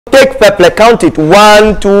Take pepper, count it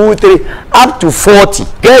 1, 2, 3, up to 40.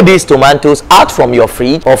 Get these tomatoes out from your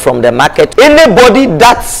fridge or from the market. Anybody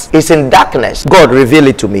that is in darkness, God reveal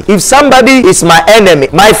it to me. If somebody is my enemy,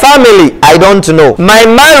 my family, I don't know. My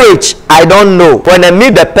marriage, I don't know. When I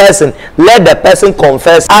meet the person, let the person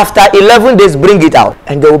confess. After 11 days, bring it out,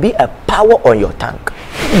 and there will be a power on your tongue.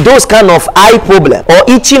 Those kind of eye problem or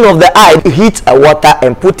itching of the eye, heat a water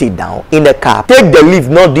and put it down in a cup. Take the leaf,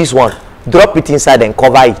 not this one. Drop it inside and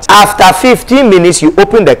cover it. After 15 minutes, you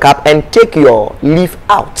open the cup and take your leaf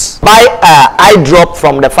out. Buy an eye drop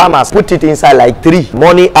from the farmers. Put it inside like 3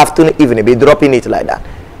 morning, afternoon, evening. Be dropping it like that.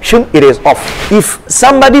 Shoom, it is off. If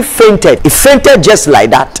somebody fainted, it fainted just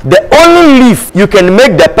like that. The only leaf you can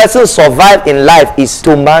make the person survive in life is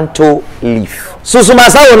tomato leaf.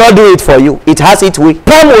 Susumasa will not do it for you. It has its way.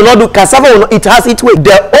 Palm will not do. Cassava will not. It has its way.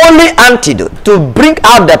 The only antidote to bring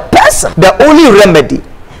out the person, the only remedy,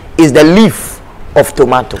 is the leaf of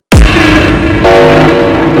tomato.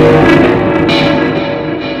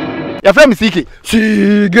 Your friend is Sike.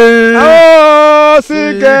 Sike. Oh,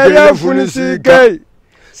 Sike. Ya funi Sike.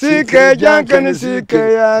 Sike jankani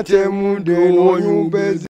Sike ya temude no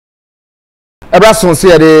nyubezi. Ebrason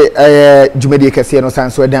se de djumedi kese no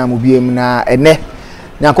sanso edan mu biem na ene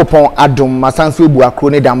Nyankopon adom masanso ebu akro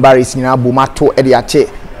ne dambaris nyina bomato e de ache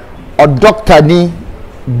o doctor ni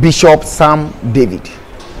Bishop Sam David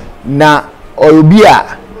na obi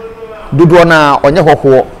a dodo na onye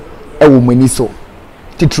hoho e wo mani so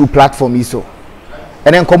titru platform iso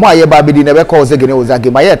ene nkomo aye ba bedi na be call zegene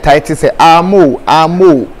ozage ma ye title say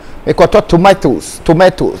amo me koto tomatoes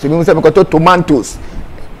me say me koto tomatoes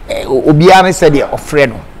obi an say de ofre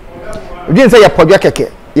no obi say ye podwa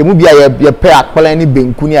keke ye mu bia ye pe akpala ni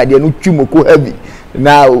benku ni ade no twumoko heavy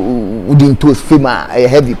na udin toast fema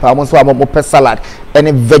heavy pa mo so am pe salad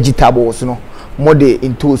any vegetables no mode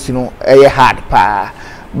in toast no hard pa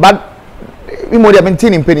but we more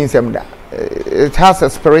maintaining penny sem da it has a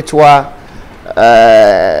spiritual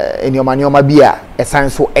in your manioma bia a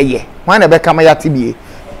science so when be kama yatibie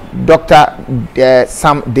Dr.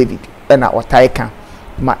 Sam David na otaika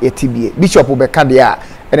ma yatibie Bishop Obeka dia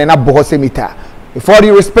and na boho semita. For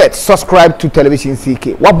your respect, subscribe to Television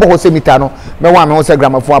CK. What boho semita no me wa me ho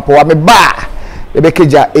grammar for me ba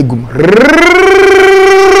ebekeja egum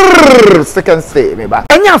second say me ba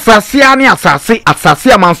enya asase ani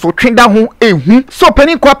asase amanso twenda ho ehu so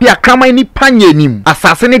pani kwapi akraman ni panyanim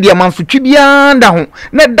asase ne de amanso twibia nda ho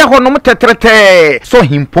na da ho no tetrete so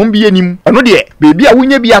himpom bi anim eno de bebi a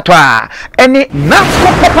wunya bi ato a ene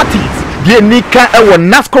Nasco Properties die nika ewo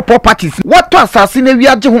Nasco Properties wato asase na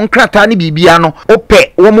wiaje ho nkrata ne bibia no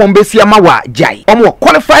ope wo mo mbesi amawa jai omo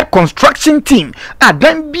qualified construction team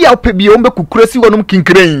adan bia ope bia ombe kukurasi wonum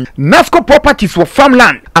kinkren Nasco Properties for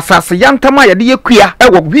farmland asase yantama yade yekua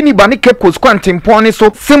ewo Winneba ne Cape Coast Kwantempon ne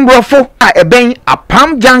so Simbrofo a eben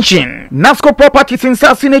Apam Junction Nasco Properties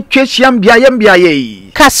insase ne twehia mbia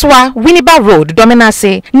ye Kaswa Winneba Road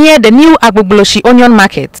Dominase near the new Agbogloshi Onion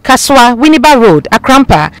Market Kaswa Winneba Road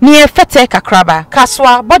Akrampa near Fete Kakraba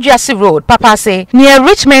Kaswa Bojiasi Road Papase near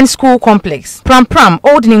Richmond School Complex Pram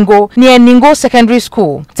Old Ningo near Ningo Secondary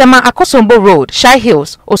School Tema Akosombo Road Shai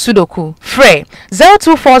Hills Osudoku Frey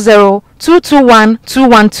 0240 221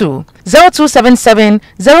 0277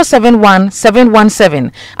 071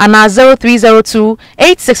 717 and 0302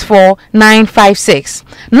 864 956.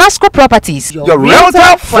 Nasco Properties. Your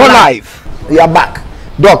realtor for life. You are back.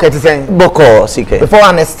 Doc, it is saying Boko Sike. Before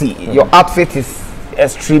honesty, your outfit is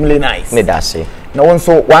extremely nice. Me that say. No one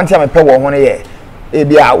so one time I pay 1 year.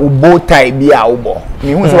 Ebia ubo tie bia ubo.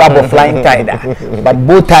 Me hu so abo flying tie da. But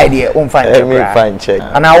bow tie there on fine. Me fine check.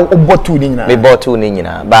 And I ubo two ni na. Me bought two ni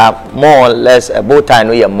na. But more or less a bow tie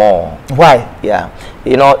no more. Why? Yeah.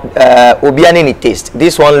 You know, obiani ni taste.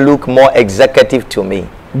 This one look more executive to me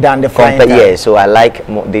than the flying tie. Yeah, so I like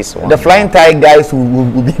this one. The flying tie guys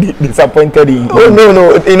will be disappointed in. Oh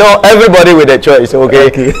no, you know everybody with a choice.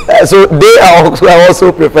 Okay. So they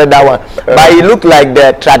also prefer that one, but it look like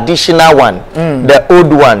the traditional one, the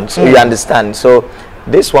old one. So you understand. So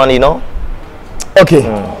this one, you know. Okay.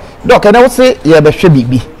 Doc, and I would say yeah, but should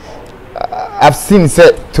be. I've seen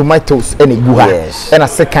say tomatoes and guha. Yes. And a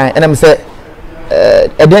second, and I'm say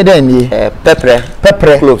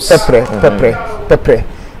pepper, cloves, pepper.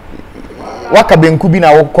 Waka benku bi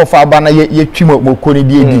na wokofa aba na ye twimo mokoni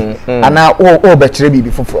die di ana o be kire bibi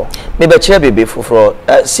foforo me be kire bibi foforo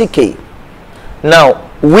CK. Now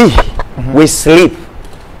we sleep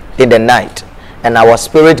in the night and our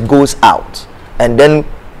spirit goes out and then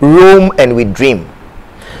roam and we dream.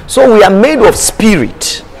 So we are made of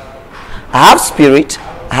spirit. I have spirit,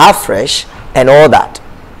 I have flesh and all that.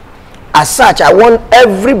 As such, I want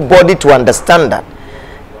everybody to understand that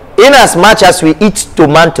in as much as we eat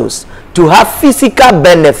tomatoes to have physical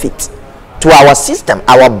benefit to our system,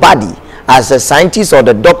 our body, as the scientists or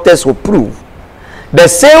the doctors will prove, the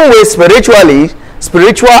same way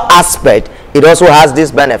spiritual aspect, it also has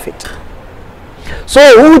this benefit. So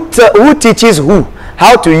who teaches who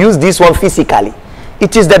how to use this one physically?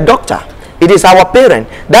 It is the doctor. It is our parent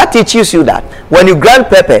that teaches you that when you grind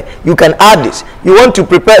pepper, you can add this. You want to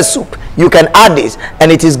prepare soup, you can add this,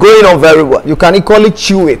 and it is going on very well. You can equally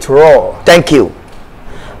chew it raw. Thank you.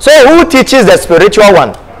 So who teaches the spiritual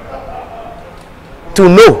one to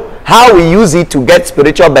know how we use it to get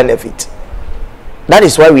spiritual benefit? That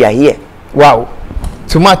is why we are here. Wow.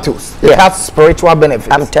 Tomatoes, it has spiritual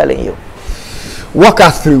benefits. I'm telling you. Walk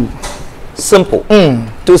us through. Simple.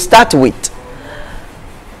 To start with,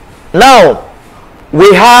 now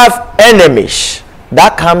we have enemies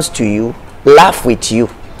that comes to you, laugh with you,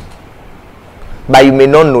 but you may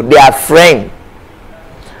not know they are friends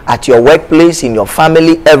at your workplace, in your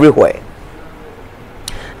family, everywhere.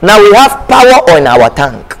 Now we have power on our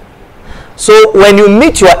tongue. So when you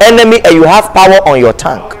meet your enemy and you have power on your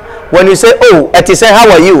tongue, when you say, oh, it is how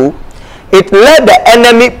are you, it let the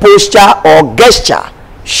enemy posture or gesture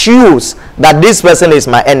shows that this person is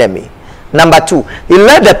my enemy. Number two, he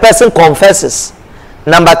let the person confesses.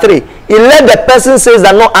 Number three, he let the person says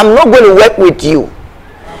that no, I'm not going to work with you.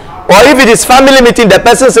 Or if it is family meeting, the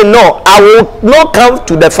person say no, I will not come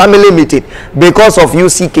to the family meeting because of you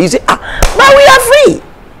CK. You say, but we are free.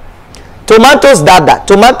 Tomatoes that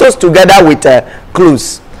tomatoes together with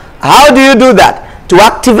clues. How do you do that? To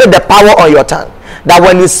activate the power on your tongue, that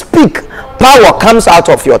when you speak, power comes out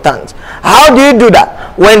of your tongues. How do you do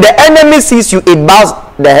that? When the enemy sees you, it bows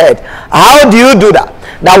the head. How do you do that?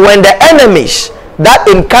 That when the enemies that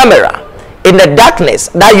in camera, in the darkness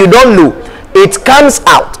that you don't know, it comes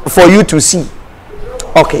out for you to see.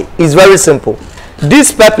 Okay, it's very simple.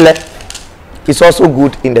 This pepper is also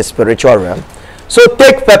good in the spiritual realm. So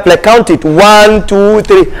take pepper, count it 1, 2,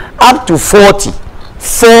 3, up to 40.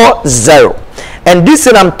 40. And this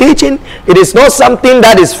thing I'm teaching, it is not something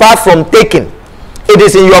that is far from taking. It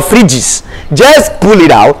is in your fridges. Just pull it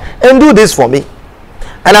out and do this for me.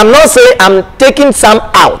 And I'm not saying I'm taking some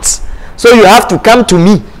out, so you have to come to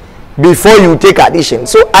me before you take addition.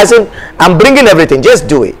 So I said I'm bringing everything, just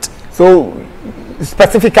do it. So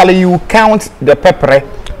specifically you count the pepper.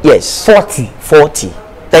 Yes, 40.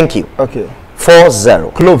 Thank you. Okay.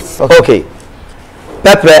 40 Cloves. Okay.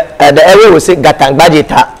 Pepper, the area will say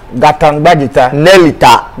gatangbajita.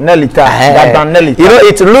 Nelita. Nelita. You know,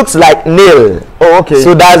 it looks like nail. Oh, okay.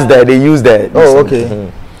 So that's they use the. Oh,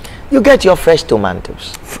 okay. You get your fresh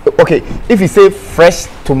tomatoes. Okay, if you say fresh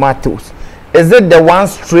tomatoes, is it the one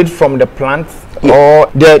straight from the plant, or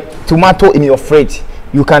the tomato in your fridge?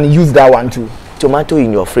 You can use that one too. Tomato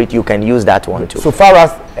in your fridge, you can use that one too. So far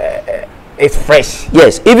as it's fresh.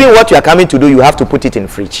 Yes, even what you are coming to do, you have to put it in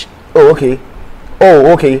fridge. Oh, okay.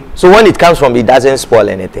 Oh, okay. So when it comes from, it doesn't spoil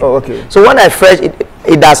anything. Oh, okay. So when I fresh,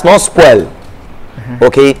 it does not spoil.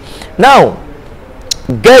 Okay. Now,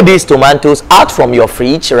 get these tomatoes out from your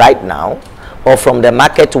fridge right now, or from the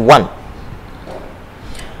market one.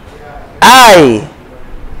 I,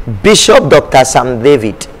 Bishop Dr. Sam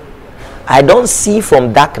David, I don't see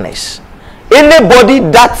from darkness. Anybody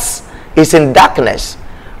that is in darkness,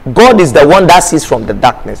 God is the one that sees from the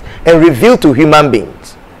darkness and reveal to human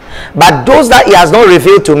beings. But those that he has not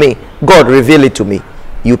revealed to me, God reveal it to me.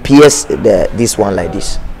 You pierce this one like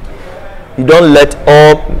this. You don't let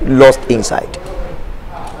all lost inside.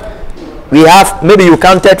 We have, maybe you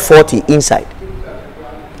counted 40 inside.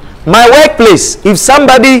 My workplace, if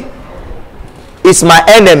somebody is my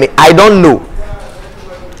enemy, I don't know.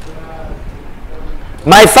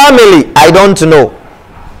 My family, I don't know.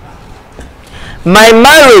 My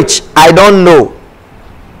marriage, I don't know.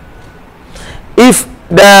 If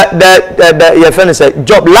your friend said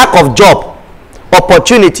job, lack of job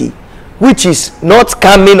opportunity, which is not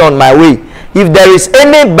coming on my way, if there is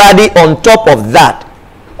anybody on top of that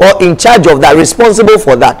or in charge of that, responsible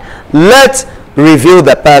for that, let's reveal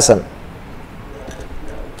the person.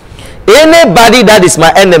 Anybody that is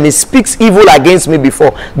my enemy speaks evil against me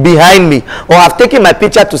before, behind me, or have taken my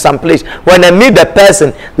picture to some place, when I meet the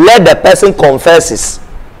person, let the person confesses.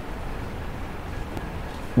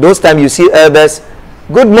 Those times you see elders,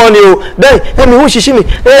 good morning,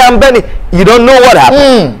 hey, I'm Benny. You don't know what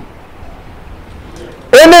happened.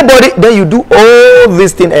 Anybody, then you do all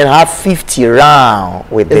this thing and have 50 round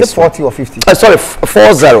with Is this. it 40 or 50? Sorry,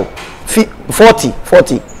 40.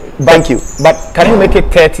 Thank you. But can you make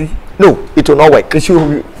it 30? No, it will not work. It should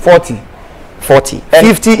be 40.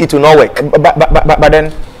 50, it will not work. But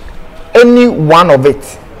then any one of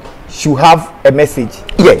it should have a message.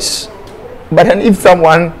 Yes. But then if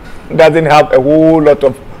someone doesn't have a whole lot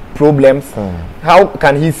of problems, how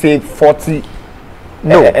can he say 40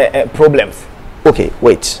 problems? Okay,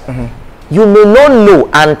 wait. You may not know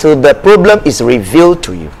until the problem is revealed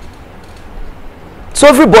to you. So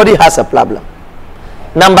everybody has a problem.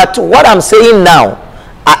 Number two, what I'm saying now,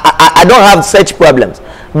 I don't have such problems,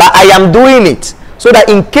 but I am doing it so that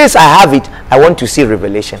in case I have it, I want to see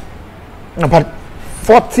revelation. But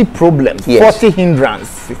 40 problems, Yes. 40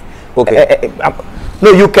 hindrances. Okay.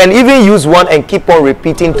 No, you can even use one and keep on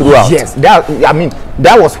repeating throughout. Yes,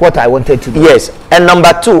 that was what I wanted to do. Yes. And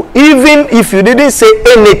number two, even if you didn't say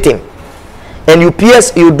anything and you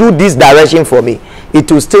do this direction for me,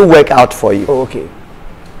 it will still work out for you. Oh, okay.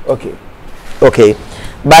 Okay. Okay.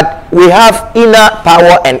 But we have inner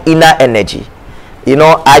power and inner energy. You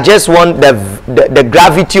know, I just want the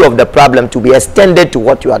gravity of the problem to be extended to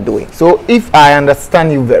what you are doing. So if I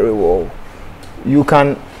understand you very well, you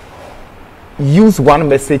can use one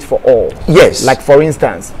message for all. Yes. Like for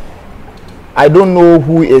instance, I don't know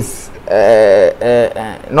who is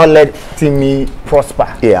not letting me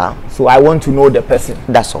prosper. Yeah. So I want to know the person.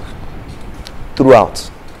 That's all.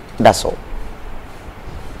 Throughout. That's all.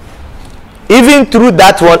 Even through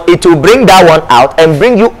that one, it will bring that one out and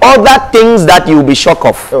bring you other things that you will be shocked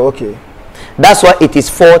of. Oh, okay. That's why it is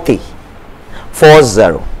 40.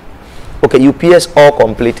 40. Okay, you pierce all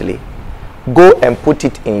completely. Go and put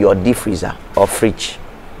it in your deep freezer or fridge.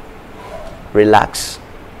 Relax.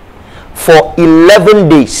 For 11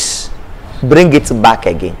 days, bring it back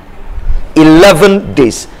again. 11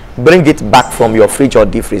 days, bring it back from your fridge or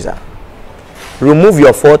deep freezer. Remove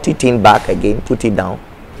your 40 tin back again, put it down.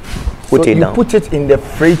 Put it down. Put it in the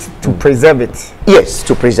fridge to preserve it. Yes,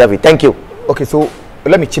 to preserve it. Thank you. Okay, so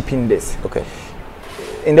let me chip in this. Okay.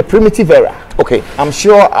 In the primitive era, Okay. I'm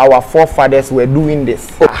sure our forefathers were doing this.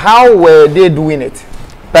 How were they doing it?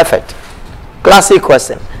 Perfect. Classic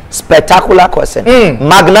question. Spectacular question.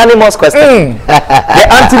 Magnanimous question. The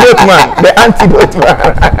antidote man. The antidote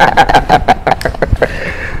man.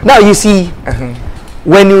 Now you see,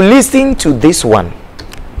 when you listen to this one,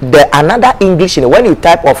 the another English, when you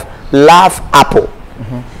type of love apple,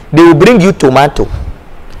 they will bring you tomato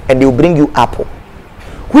and they will bring you apple,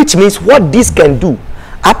 which means what this can do,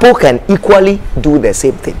 apple can equally do the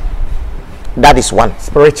same thing. That is one.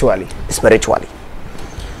 Spiritually.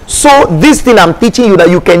 So this thing I'm teaching you, that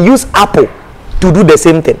you can use apple to do the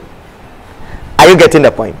same thing. Are you getting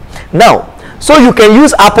the point? Now, so you can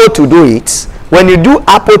use apple to do it. When you do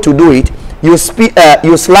apple to do it, you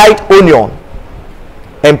slide onion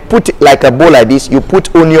and put it like a bowl like this. You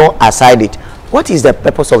put onion aside it. What is the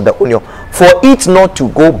purpose of the onion? For it not to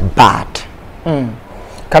go bad.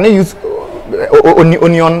 Can you use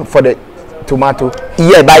onion for the tomato?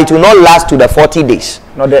 Yeah, but it will not last to the 40 days.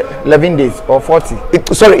 Not the 11 days or 40.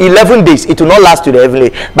 11 days. It will not last to the 11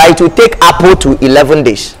 days, but it will take apple to 11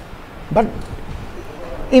 days. But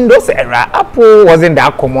in those era, apple wasn't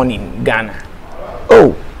that common in Ghana.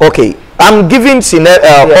 Oh, okay. I'm giving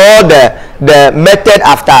all the method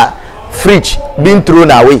after fridge being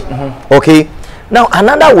thrown away. Okay. Now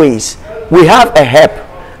another ways, we have a herb.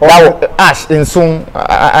 Ash in some.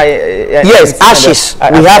 Yes, ashes.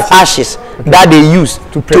 We have ashes that they use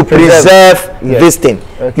to preserve this thing.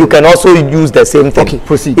 Okay. You can also use the same thing. Okay,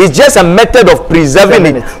 proceed. It's just a method of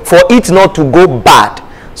preserving it for it not to go bad.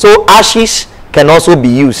 So ashes can also be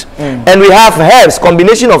used. And we have herbs,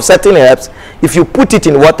 combination of certain herbs. If you put it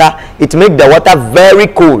in water, it makes the water very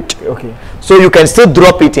cold. Okay. So you can still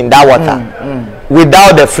drop it in that water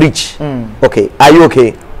without the fridge. Okay. Are you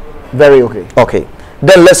okay? Very okay. Okay.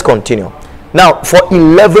 Then let's continue. Now for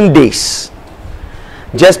 11 days,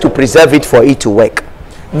 just to preserve it for it to work.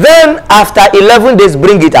 Then after 11 days,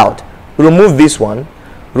 bring it out. Remove this one.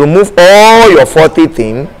 Remove all your 40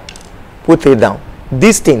 thing. Put it down.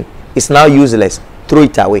 This thing is now useless. Throw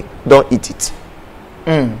it away. Don't eat it.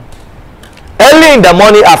 Early in the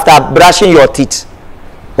morning after brushing your teeth.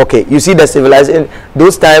 Okay, you see the civilization,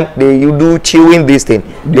 those times you do chewing this thing.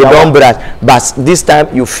 They don't brush. But this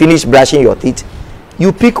time you finish brushing your teeth.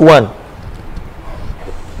 You pick one.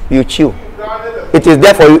 You chew. It is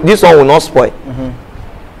there for you. This one will not spoil.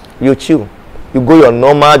 You chew. You go your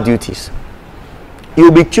normal duties.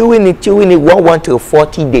 You'll be chewing it one till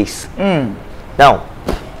 40 days. Now,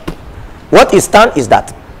 what is done is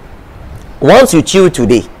that once you chew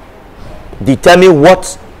today, determine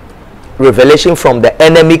what revelation from the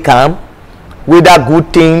enemy come, whether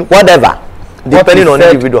good thing, whatever, depending on the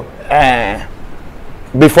individual.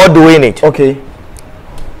 Before doing it, okay,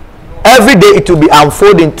 every day it will be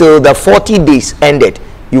unfolding till the 40 days ended.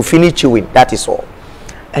 You finish chewing. That is all,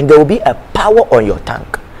 and there will be a power on your tongue.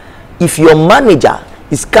 if your manager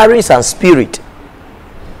is carrying some spirit,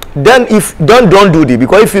 then if don't do this,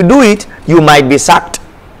 because if you do it, you might be sacked.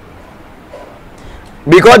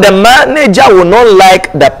 Because the manager will not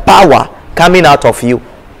like the power coming out of you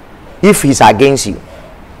if he's against you.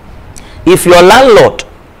 If your landlord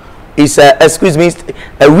is a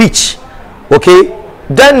witch, okay,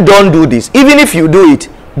 then don't do this. Even if you do it,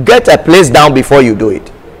 get a place down before you do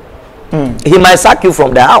it. He might sack you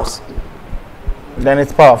from the house. Then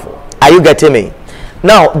it's powerful. Are you getting me?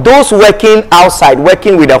 Now, those working outside,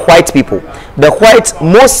 working with the white people, the whites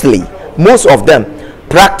most of them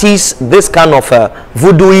practice this kind of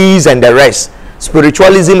voodooism and the rest,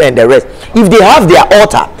 spiritualism and the rest. If they have their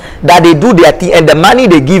altar that they do their thing, and the money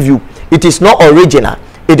they give you, it is not original,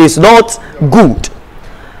 it is not good,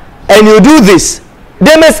 and you do this,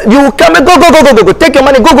 they must, you come and go, take your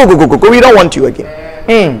money, go, we don't want you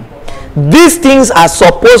again. These things are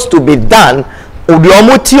supposed to be done.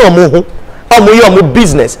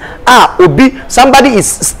 Business. Somebody is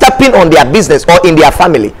stepping on their business or in their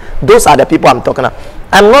family. Those are the people I'm talking about.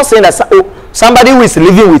 I'm not saying that somebody who is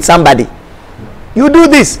living with somebody. You do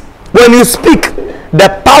this. When you speak,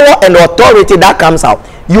 the power and authority that comes out,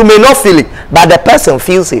 you may not feel it, but the person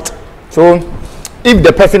feels it. So if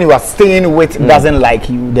the person you are staying with doesn't like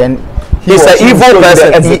you, then he's an evil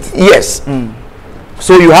person. Yes.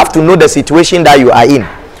 So you have to know the situation that you are in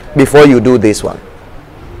before you do this one.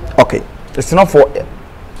 Okay. It's not for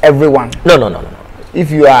everyone. No. If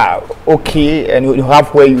you are okay and you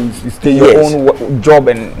have where you stay, your own job,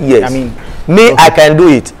 and yes, I mean, me, okay. I can do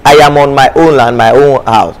it. I am on my own land, my own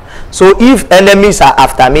house. So if enemies are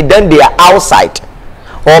after me, then they are outside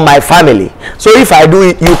or my family. So if I do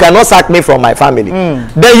it, you cannot sack me from my family.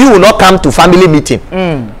 Then you will not come to family meeting.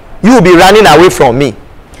 You will be running away from me.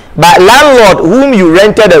 But landlord whom you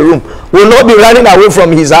rented a room will not be running away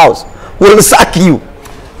from his house, will sack you.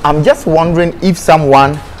 I'm just wondering if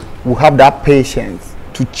someone will have that patience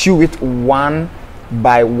to chew it one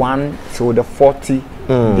by one till the 40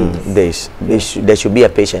 days. There should be a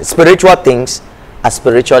patience. Spiritual things are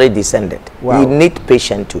spiritually descended. Wow. You need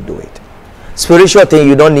patience to do it. Spiritual thing,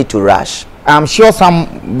 you don't need to rush. I'm sure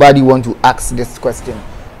somebody want to ask this question.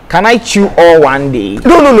 Can I chew all one day?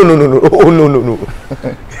 No. Oh, no.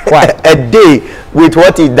 Why? A day with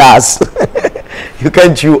what it does, you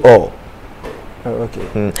can chew all. Oh,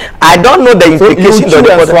 okay. I don't know the implication. So you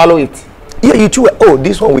chew and swallow it. Yeah, you chew. Oh,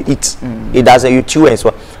 this one we eat. It doesn't. You chew and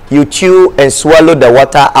swallow. You chew and swallow the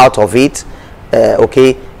water out of it.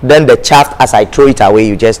 Okay. Then the chaff, as I throw it away,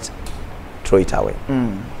 you just throw it away.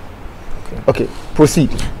 Okay. Proceed.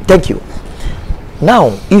 Thank you.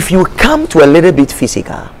 Now, if you come to a little bit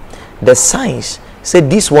physical, the science said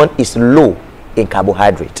this one is low in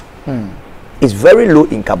carbohydrate. It's very low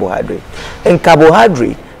in carbohydrate. And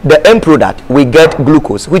carbohydrate, the end product, we get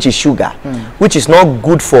glucose, which is sugar, which is not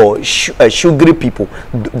good for sugary people,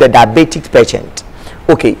 the diabetic patient.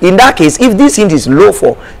 Okay, in that case, if this thing is low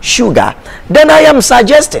for sugar, then I am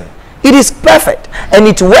suggesting it is perfect and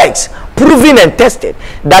it works, proven and tested,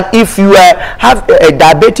 that if you have a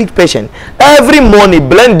diabetic patient, every morning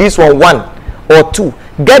blend this one or two,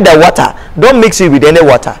 get the water, don't mix it with any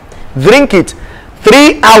water, drink it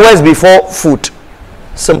 3 hours before food,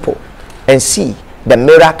 simple, and see the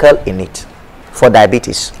miracle in it for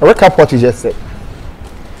diabetes. Recap what you just said.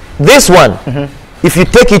 This one, if you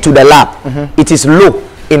take it to the lab, it is low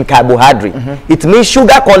in carbohydrate. It means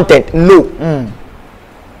sugar content low.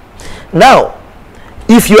 Now,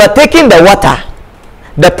 if you are taking the water,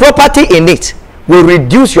 the property in it will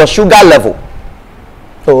reduce your sugar level.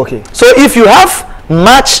 Oh, okay. So if you have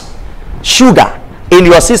much sugar in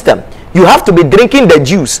your system, you have to be drinking the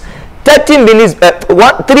juice 30 minutes,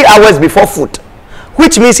 3 hours before food,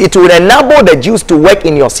 which means it will enable the juice to work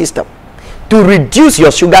in your system to reduce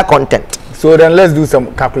your sugar content. So then let's do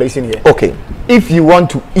some calculation here. Okay. If you want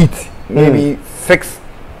to eat maybe 6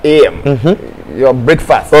 a.m. Your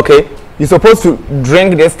breakfast. Okay. You're supposed to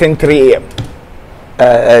drink this thing 3 a.m.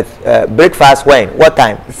 Breakfast when? What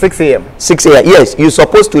time? 6 a.m. 6 a.m. Yes, you're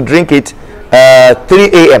supposed to drink it 3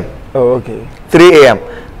 a.m. Oh, okay. 3 a.m.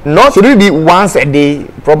 Not should it be once a day?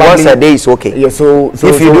 Probably once a day is okay. Yeah. So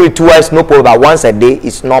if you do it twice, no problem. But once a day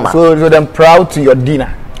is normal. So then proud to your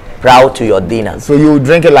dinner. Proud to your dinner. So you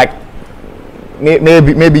drink it like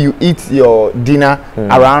maybe you eat your dinner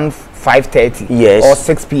around 5:30. Yes. Or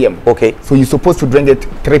 6 p.m. Okay. So you're supposed to drink it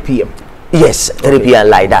 3 p.m. Yes, 3 p.m.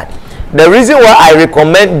 like that. The reason why I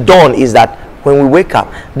recommend dawn is that when we wake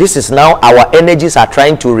up, this is now our energies are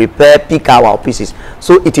trying to repair, pick our pieces.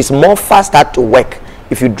 So it is more faster to work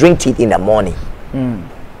if you drink it in the morning.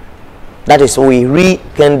 That is we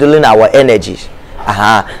rekindling our energies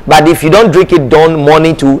But if you don't drink it dawn,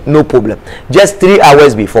 morning to, no problem. Just 3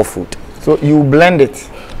 hours before food. So you blend it.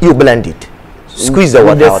 You blend it. Squeeze the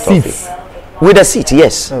water out of it. With the seed,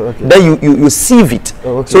 yes. Oh, okay. Then you sieve it.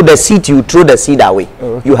 Oh, okay. So the seed, you throw the seed away.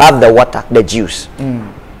 Oh, okay. You have the water, the juice.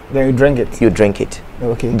 Then you drink it. You drink it.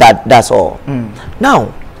 Okay. That's all.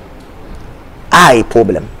 Now, eye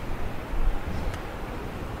problem.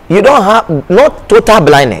 You don't have not total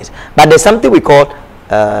blindness, but there's something we call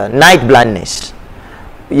night blindness.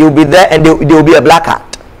 You'll be there and there will be a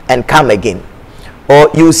blackout and come again,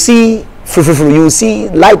 or you see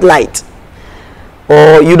light,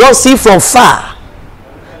 or you don't see from far.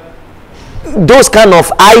 Those kind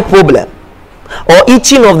of eye problem, or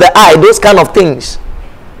itching of the eye, those kind of things.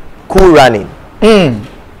 Cool running.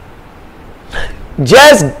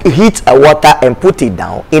 Just heat a water and put it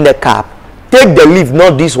down in a cup. Take the leaf,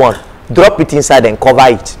 not this one. Drop it inside and cover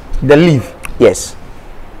it. The leaf. Yes.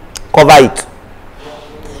 Cover it.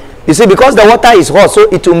 You see, because the water is hot, so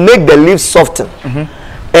it will make the leaves soften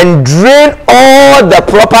and drain all the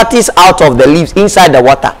properties out of the leaves inside the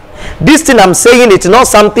water. This thing I'm saying, it's not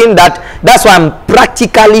something that's why I'm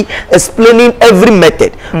practically explaining every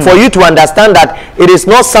method for you to understand that it is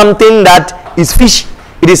not something that is fishy.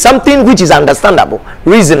 It is something which is understandable,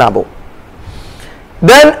 reasonable.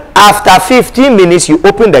 Then after 15 minutes, you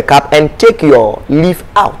open the cup and take your leaf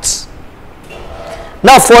out.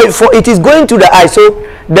 Now for it is going to the eye, so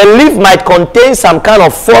the leaf might contain some kind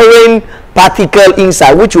of foreign particle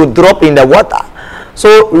inside which will drop in the water.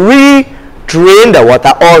 So re-drain the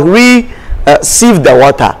water or sieve the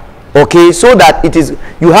water, okay, so that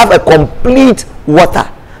you have a complete water,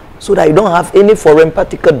 so that you don't have any foreign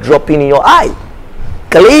particle dropping in your eye.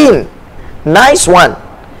 Clean, nice one.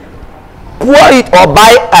 Pour it or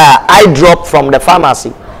buy eye drop from the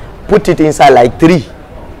pharmacy. Put it inside like 3.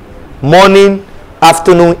 Morning,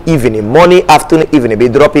 afternoon, evening. Morning, afternoon, evening. Be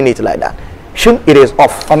dropping it like that. Shoom, it is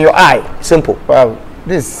off. On your eye. Simple. Wow,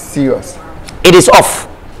 this is serious. It is off.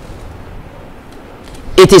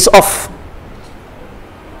 It is off.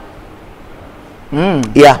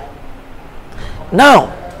 Yeah.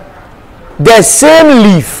 Now, the same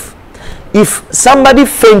leaf, if somebody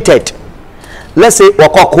fainted, let's say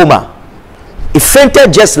wakokoma, it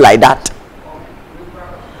fainted just like that,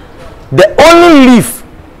 the only leaf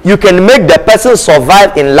you can make the person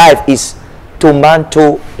survive in life is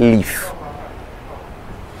tomato leaf.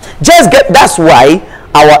 That's why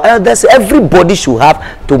our elders, everybody should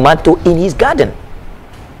have tomato in his garden,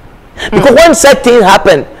 because when such thing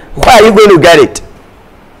happen, where are you going to get it?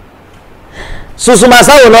 So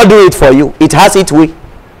Sumasa will not do it for you. It has its way.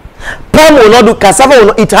 Palm will not do, cassava will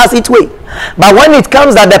not, it has its way. But when it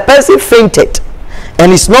comes that the person fainted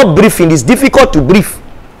and it's not breathing, it's difficult to breathe,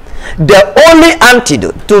 the only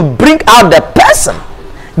antidote to bring out the person,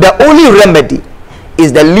 the only remedy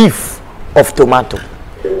is the leaf of tomato.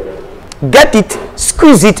 Get it,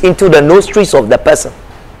 squeeze it into the nostrils of the person.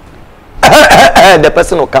 The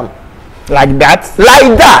person will come. Like that?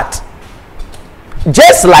 Like that.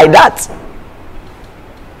 Just like that.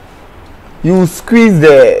 You squeeze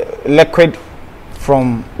the liquid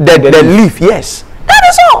from the leaf. Yes, that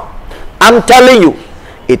is all. I'm telling you,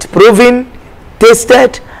 it's proven,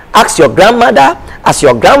 tasted. Ask your grandmother, ask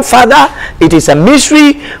your grandfather. It is a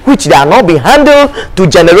mystery which they are not being handled to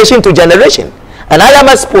generation, and I am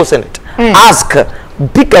exposing it. Ask,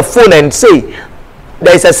 pick a phone and say,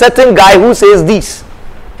 there is a certain guy who says this.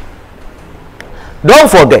 Don't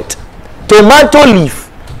forget, tomato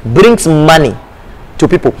leaf brings money to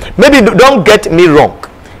people. Maybe don't get me wrong.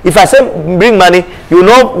 If I say bring money, you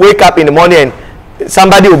not wake up in the morning and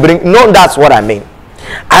somebody will bring. No, that's what I mean.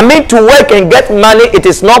 I mean to work and get money, it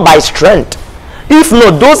is not by strength. If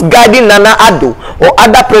not, those guiding Nana Addo or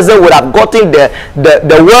other president would have gotten the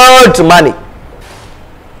world's money.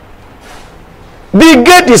 Bill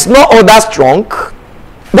Gates is not all that strong,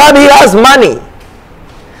 but he has money.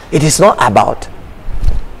 It is not about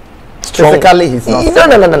strong. Physically, he's not.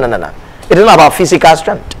 No. It is not about physical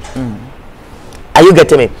strength. Are you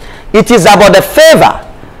getting me? It is about the favor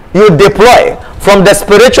you deploy from the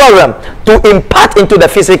spiritual realm to impart into the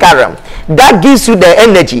physical realm. That gives you the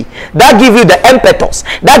energy, that gives you the impetus,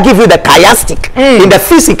 that gives you the chiastic in the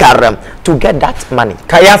physical realm to get that money.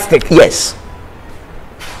 Chiastic? Yes.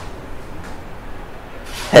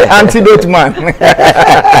 The antidote man.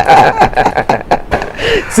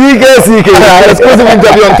 CK, exclusive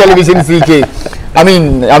interview on television, CK. I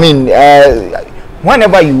mean,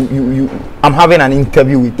 whenever I'm having an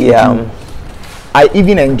interview with you, I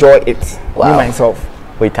even enjoy it. Wow. Me myself.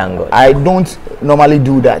 We thank God. I don't normally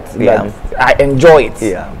do that. But I enjoy it.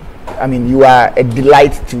 Yeah. I mean, you are a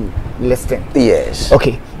delight to listen. Yes.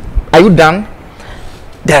 Okay. Are you done?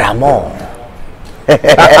 There are more.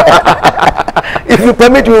 If you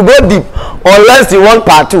permit, we'll go deep. Unless you want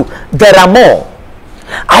part 2. There are more.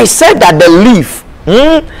 I said that the leaf,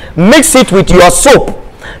 mix it with your soap.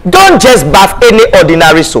 Don't just bath any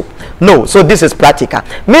ordinary soap. No, so this is practical.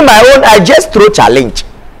 Me, my own, I just throw challenge.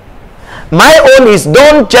 My own is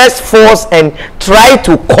don't just force and try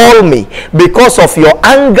to call me because of your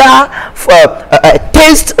anger,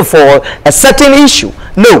 taste for a certain issue.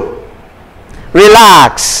 No.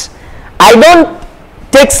 Relax. I don't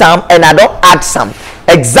take some and I don't add some.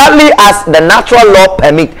 Exactly as the natural law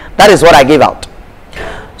permit. That is what I give out.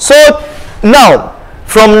 So now,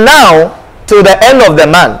 from now to the end of the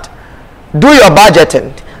month, do your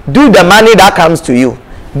budgeting. Do the money that comes to you.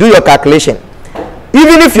 Do your calculation.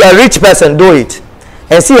 Even if you're a rich person, do it.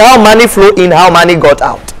 And see how money flow in, how money got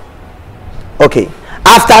out. Okay.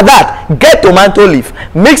 After that, get tomato leaf.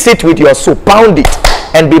 Mix it with your soup. Pound it.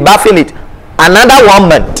 And be bathing it. Another 1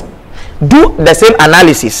 month. Do the same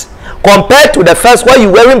analysis. Compared to the first one,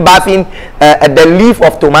 you weren't bathing the leaf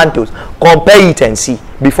of tomatoes. Compare it and see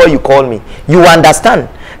before you call me. You understand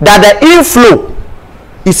that the inflow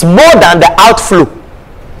is more than the outflow.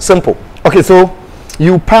 Simple. Okay, so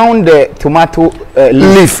you pound the tomato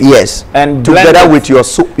leaf, yes, and together with your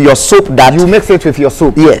soap that you mix it with your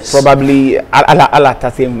soap. Yes, probably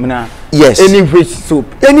yes, any which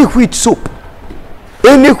soup,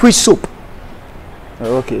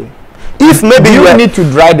 Okay. If maybe you need to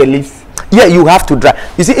dry the leaves. Yeah, you have to dry.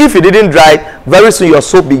 You see, if you didn't dry, very soon your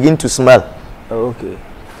soap begin to smell. Okay.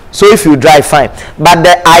 So if you dry, fine. But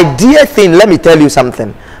the ideal thing, let me tell you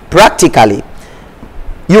something. Practically,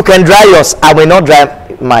 you can dry yours. I will not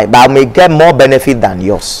dry mine, but I may get more benefit than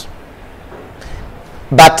yours.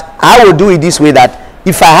 But I will do it this way, that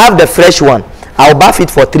if I have the fresh one, I'll bath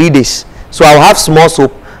it for 3 days. So I'll have small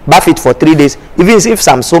soap, bath it for 3 days. Even if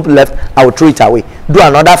some soap left, I will throw it away. Do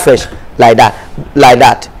another fresh, like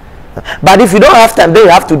that. But if you don't have time, then you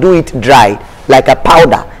have to do it dry, like a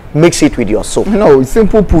powder. Mix it with your soap. No,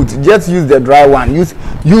 simple put. Just use the dry one. Use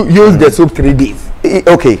the soap 3 days.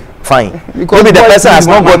 Okay, fine. Because maybe the person has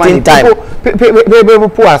not gotten time.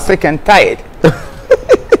 People are sick and tired.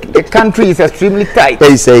 The country is extremely tight.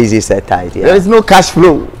 They say it's tight. Yeah. There is no cash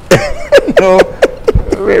flow. No,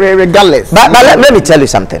 regardless. But let me tell you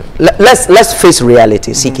something. Let's face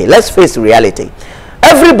reality, CK. Let's face reality.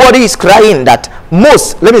 Everybody is crying that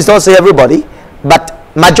let me not say everybody, but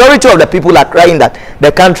majority of the people are crying that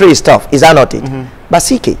the country is tough. Is that not it? But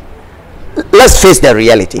CK, let's face the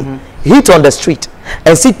reality. Hit on the street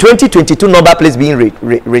and see 2022 number plates being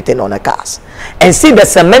written on the cars, and see the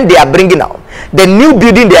cement they are bringing out, the new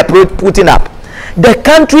building they are putting up. The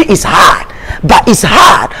country is hard, but it's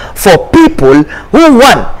hard for people who,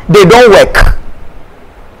 1, they don't work,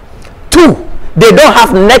 2, they don't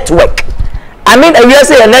have network. I mean, if you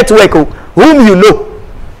say a network, whom you know.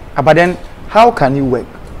 But then, how can you work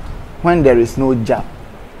when there is no job?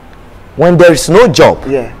 When there is no job?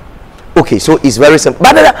 Yeah. Okay, so it's very simple.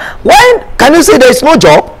 But when can you say there is no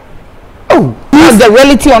job? Oh, that's the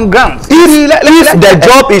reality on ground. If the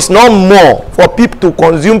job is not more for people to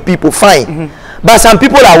consume people, fine. But some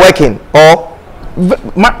people are working, or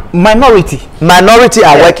minority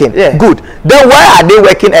are working. Yeah. Good. Then why are they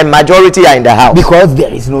working and majority are in the house? Because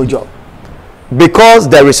there is no job. Because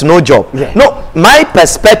there is no job. Yeah. No, my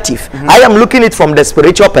perspective, I am looking at it from the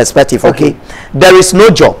spiritual perspective. Okay, there is no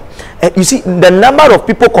job. You see, the number of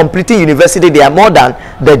people completing university, they are more than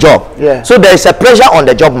the job. Yeah. So there is a pressure on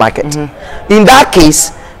the job market. In that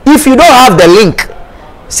case, if you don't have the link,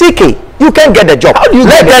 CK, you can get the job. How do you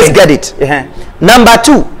Let us get it. Yeah. Number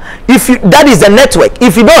 2, that is the network.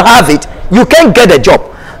 If you don't have it, you can't get a job.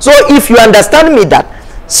 So if you understand me that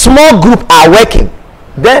small group are working,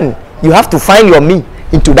 then you have to find your me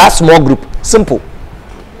into that small group. Simple.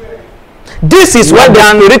 This is where the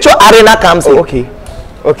spiritual arena comes in. Okay.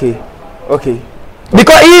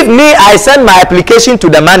 Because if me, I send my application to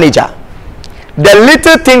the manager, the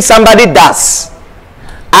little thing somebody does,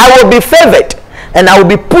 I will be favored and I will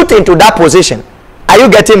be put into that position. Are you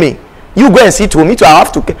getting me? You go and see to me, too, I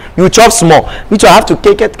have to, you chop small, me too, I have to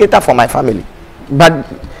cater for my family. But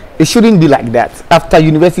it shouldn't be like that. After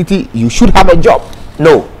university, you should have a job.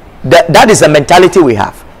 No, that is the mentality we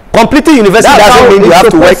have. Completing university doesn't mean you have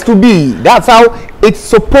to work. That's how it's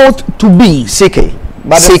supposed to be. CK.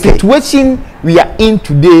 But the situation we are in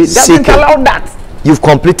today doesn't allow that. You've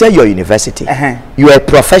completed your university. You are a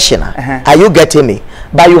professional. Are you getting me?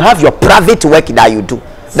 But you have your private work that you do,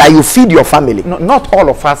 that you feed your family. Not all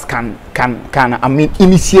of us can I mean,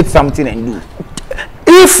 initiate something and do.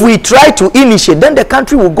 If we try to initiate, then the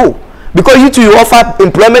country will go. Because you offer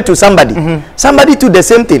employment to somebody. Somebody do the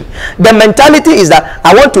same thing. The mentality is that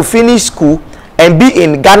I want to finish school and be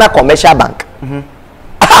in Ghana Commercial Bank.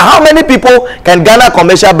 How many people can Ghana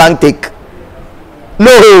Commercial Bank take?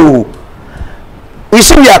 No. You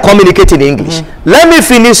see, we are communicating in English. Let me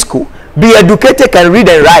finish school, be educated, can read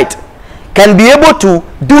and write, can be able to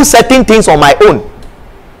do certain things on my own.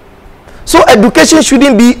 So education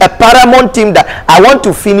shouldn't be a paramount thing that I want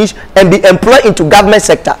to finish and be employed into government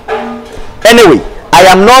sector. Anyway, I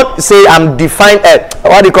am not saying I'm define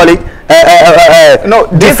what do you call it? No,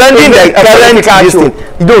 defending the current thing.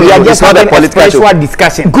 No, we are just having a political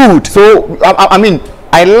discussion. Good. So I mean,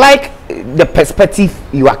 I like the perspective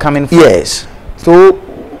you are coming from. Yes. So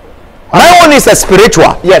my own is a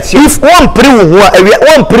spiritual. Yes. If one pray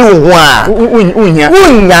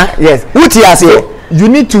yes. What you say? You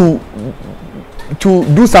need to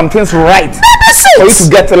do some things right. That's it. For you to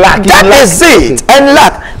get luck. That is it. Okay. And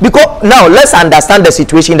luck. Because now let's understand the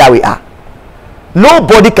situation that we are.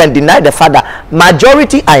 Nobody can deny the fact that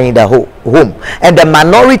majority are in the home and the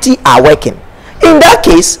minority are working. In that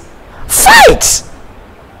case, fight.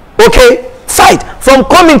 Okay, fight. From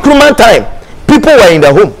coming Nkrumah time, people were in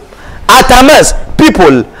the home. Atamas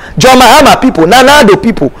people, John Mahama people, Nanado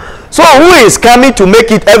people. So who is coming to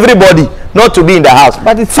make it everybody not to be in the house?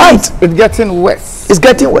 But it's fight. It's getting worse. It's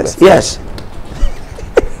getting worse. Yes.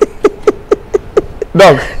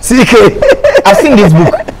 Dog, CK, I've seen this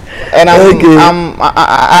book. And I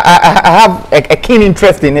have a keen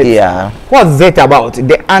interest in it. Yeah. What's it about?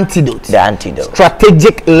 The antidote. The antidote.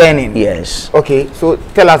 Strategic learning. Yes. Okay, so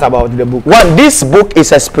tell us about the book. One, this book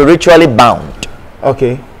is a spiritually bound.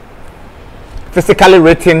 Okay. Physically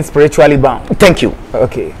written, spiritually bound. Thank you.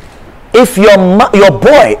 Okay. If your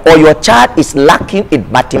boy or your child is lacking in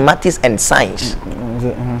mathematics and science,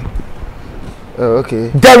 okay,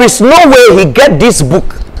 there is no way he get this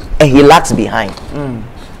book and he lags behind.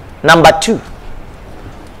 Number two,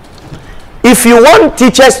 if you want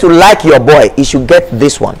teachers to like your boy, you should get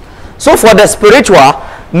this one. So for the spiritual,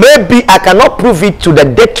 maybe I cannot prove it to the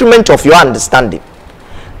detriment of your understanding,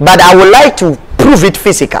 but I would like to prove it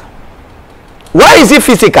physical. Why is it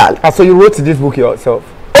physical? So you wrote this book yourself?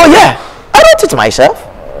 Oh yeah, I wrote it myself.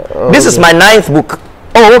 This is my 9th book.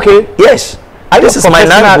 Oh, okay. Yes. This is my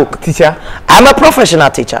 9th book. Teacher? I'm a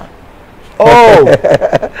professional teacher. Oh.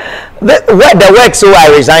 the work, so I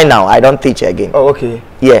resign now. I don't teach again. Oh, okay.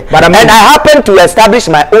 Yeah. But and I happened to establish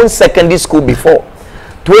my own secondary school before.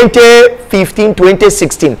 2015,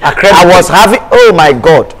 2016. I was having, oh my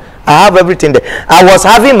God, I have everything there. I was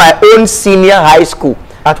having my own senior high school.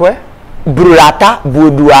 At where? Buduata,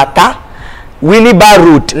 Winneba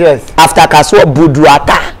Road. Yes. After Kaswa,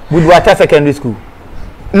 Buduata Secondary School.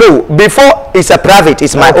 No, before it's a private,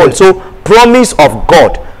 it's my own. So Promise of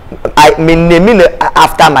God. I mean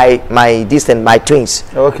after my twins.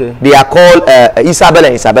 Okay. They are called Isabel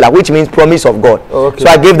and Isabella, which means Promise of God. Okay. So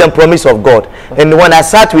I gave them Promise of God. And when I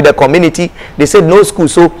sat with the community, they said no school.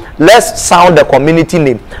 So let's sound the community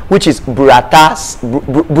name, which is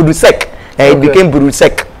Budusek, and it became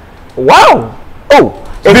Budusek. Wow. Oh,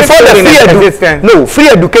 before the free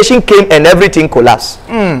education came and everything collapsed.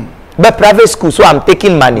 But private school, so I'm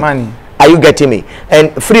taking money. Are you getting me?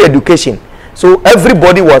 And free education. So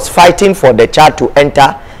everybody was fighting for the child to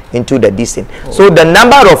enter into the distance. So the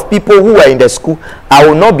number of people who are in the school, I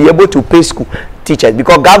will not be able to pay school teachers,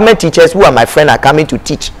 because government teachers who are my friend are coming to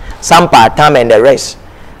teach, some part-time and the rest.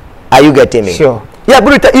 Are you getting me? Sure. Yeah,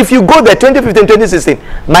 but if you go there 2015, 2016,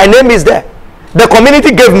 my name is there. The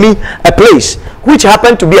community gave me a place which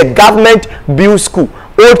happened to be a government built school,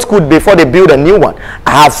 old school before they build a new one.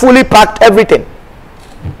 I have fully packed everything.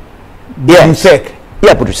 Yes.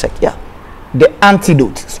 Yeah, Budusek. Yeah. The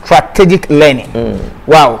antidote, strategic learning.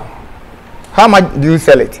 Wow. How much do you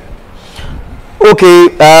sell it? Okay,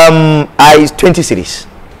 I 20 cities.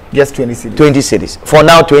 Just 20 cities. 20 cities. For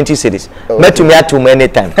now, 20 cities. Met to me at too many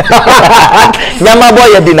times. Nyama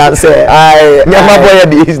boy yedi nanse. Nyama boy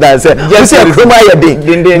yedi is nanse. Just say Nkrumah yedi.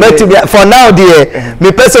 Met to me for now, dear.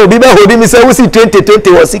 Me person will be holding me say we see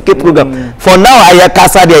 2020 was CK program. For now, I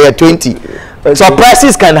kasa there 20. Okay.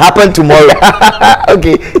 Surprises can happen tomorrow.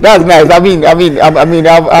 Okay, that's nice. I mean,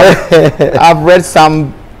 I've read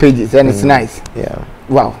some pages and it's nice. Yeah.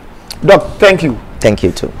 Wow. Doc, thank you. Thank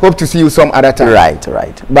you too. Hope to see you some other time. Right.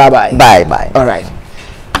 Bye bye. Bye. All right.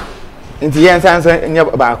 Into the end,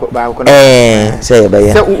 say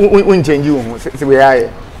bye. So we change you. Say we are.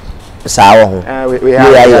 Sawa. We are.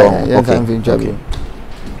 Okay.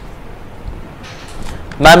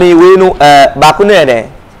 Mami, we know bakune ne.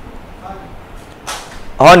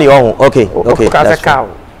 Honey, okay. That's cow.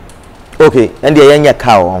 Okay, and the young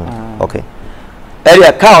cow. Okay.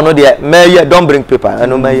 area car no there may don't bring paper and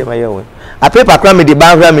no may a paper cram me the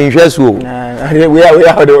bank me interest wo we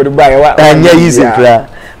are the buy and yeah easy cra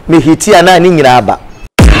me hiti ana ni nyina aba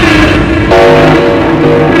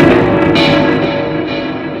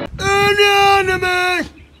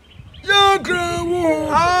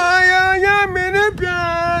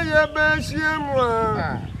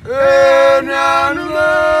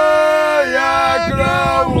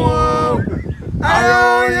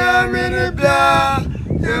Ayo ya mini bia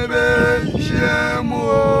ye be